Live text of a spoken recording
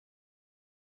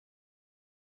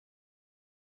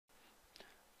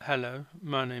Hello,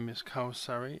 my name is Carl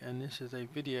Surrey and this is a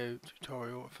video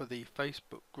tutorial for the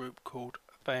Facebook group called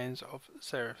Fans of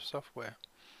Serif Software.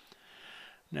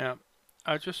 Now,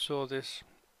 I just saw this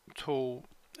tool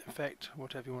effect,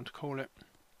 whatever you want to call it,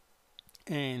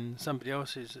 in somebody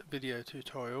else's video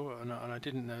tutorial and I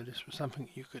didn't know this was something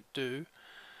you could do.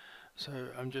 So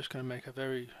I'm just going to make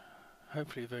a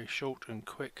hopefully very short and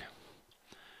quick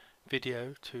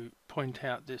video to point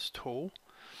out this tool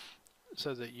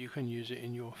so that you can use it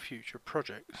in your future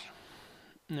projects.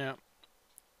 Now,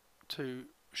 to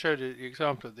show the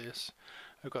example of this,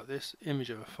 I've got this image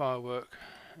of a firework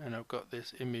and I've got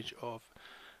this image of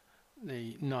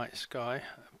the night sky.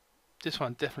 This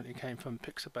one definitely came from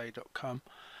pixabay.com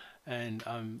and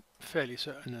I'm fairly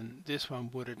certain that this one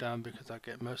would have done because I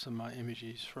get most of my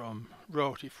images from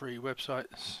royalty-free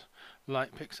websites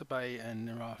like Pixabay, and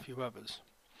there are a few others.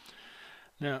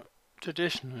 Now,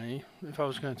 traditionally, if I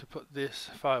was going to put this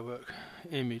firework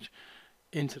image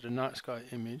into the night sky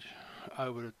image, I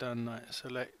would have done like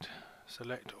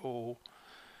select all,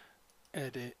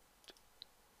 edit,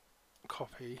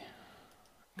 copy,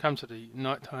 come to the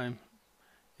nighttime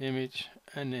image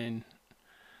and then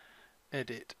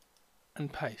edit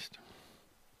and paste.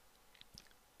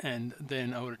 And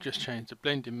then I would have just changed the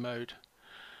blending mode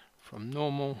from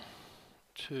normal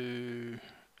to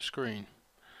screen.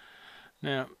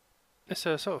 Now, it's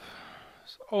a sort of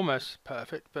almost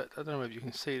perfect, but I don't know if you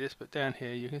can see this, but down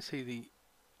here you can see the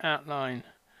outline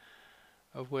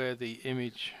of where the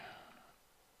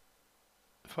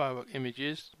firework image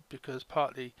is,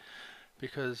 partly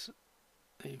because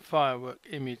the firework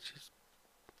image is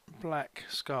black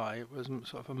sky. It was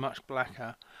sort of a much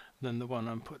blacker than the one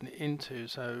I'm putting it into,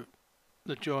 so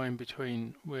the join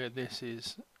between where this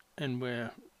is and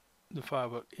where the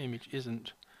firework image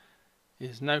isn't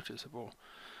is noticeable.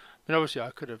 But obviously I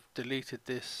could have deleted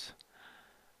this,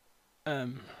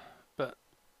 but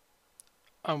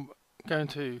I'm going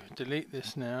to delete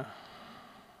this now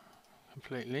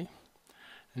completely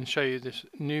and show you this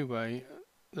new way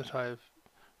that I've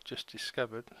just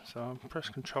discovered. So I'll press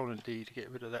Ctrl and D to get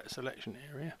rid of that selection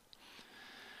area.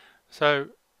 So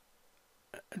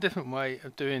a different way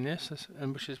of doing this,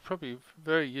 and which is probably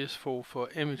very useful for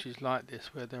images like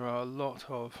this where there are a lot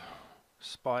of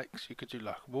spikes. You could do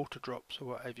like water drops or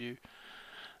what have you,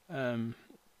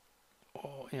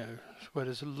 or where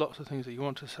there's lots of things that you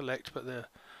want to select but they're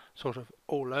sort of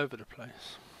all over the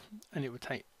place, and it would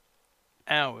take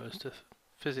hours to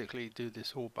physically do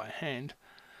this all by hand.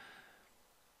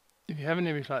 If you have an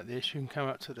image like this, you can come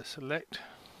up to the select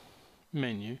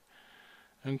menu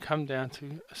and come down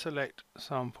to select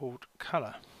sampled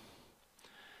color,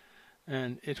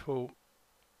 and it will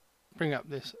bring up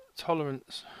this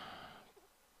tolerance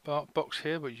box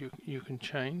here, which you can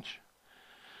change,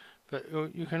 but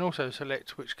you can also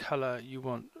select which color you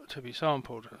want to be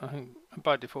sampled. I think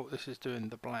by default this is doing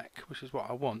the black, which is what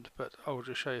I want, but I'll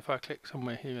just show you. If I click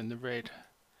somewhere here in the red,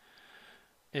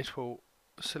 it will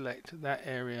select that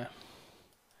area.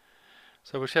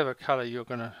 So whichever color you're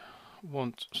going to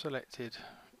want selected,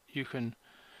 you can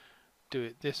do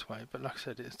it this way, but like I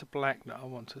said, it's the black that I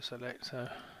want to select, so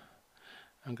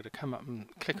I'm going to come up and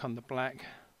click on the black,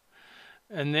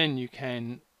 and then you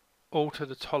can alter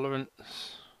the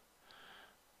tolerance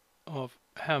of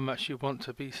how much you want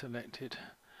to be selected.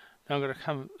 Now I'm going to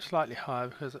come slightly higher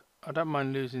because I don't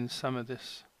mind losing some of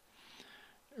this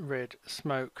red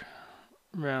smoke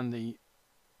around the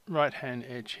right hand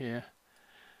edge here,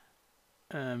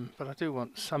 but I do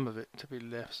want some of it to be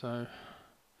left, so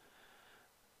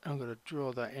I'm going to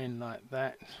draw that in like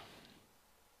that,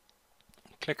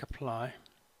 click apply,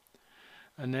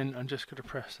 and then I'm just going to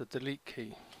press the delete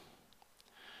key,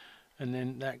 and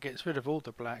then that gets rid of all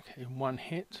the black in one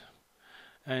hit.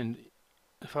 And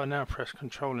if I now press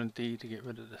Ctrl and D to get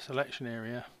rid of the selection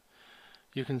area,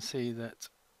 you can see that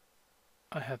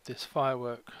I have this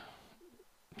firework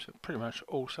pretty much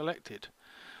all selected.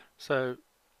 So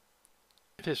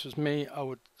if this was me, I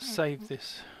would save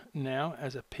this now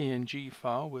as a PNG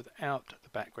file without the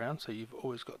background, so you've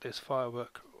always got this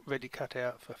firework ready cut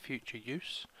out for future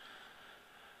use.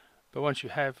 But once you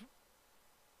have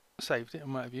saved it in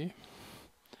my view,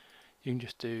 you can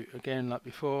just do again like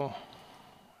before,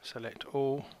 select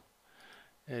all,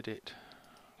 edit,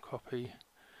 copy,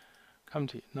 come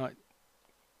to night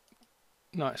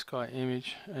sky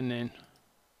image and then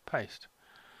paste,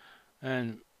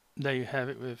 and there you have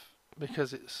it.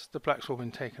 Because the black's all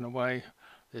been taken away,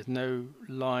 there's no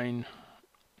line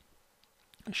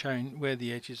showing where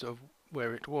the edges of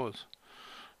where it was.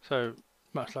 So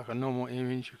much like a normal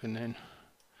image, you can then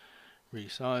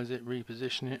resize it,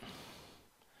 reposition it,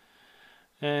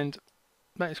 and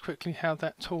that is quickly how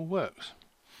that tool works.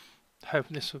 Hope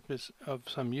this was of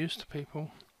some use to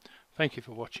people. Thank you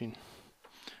for watching,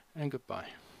 and goodbye.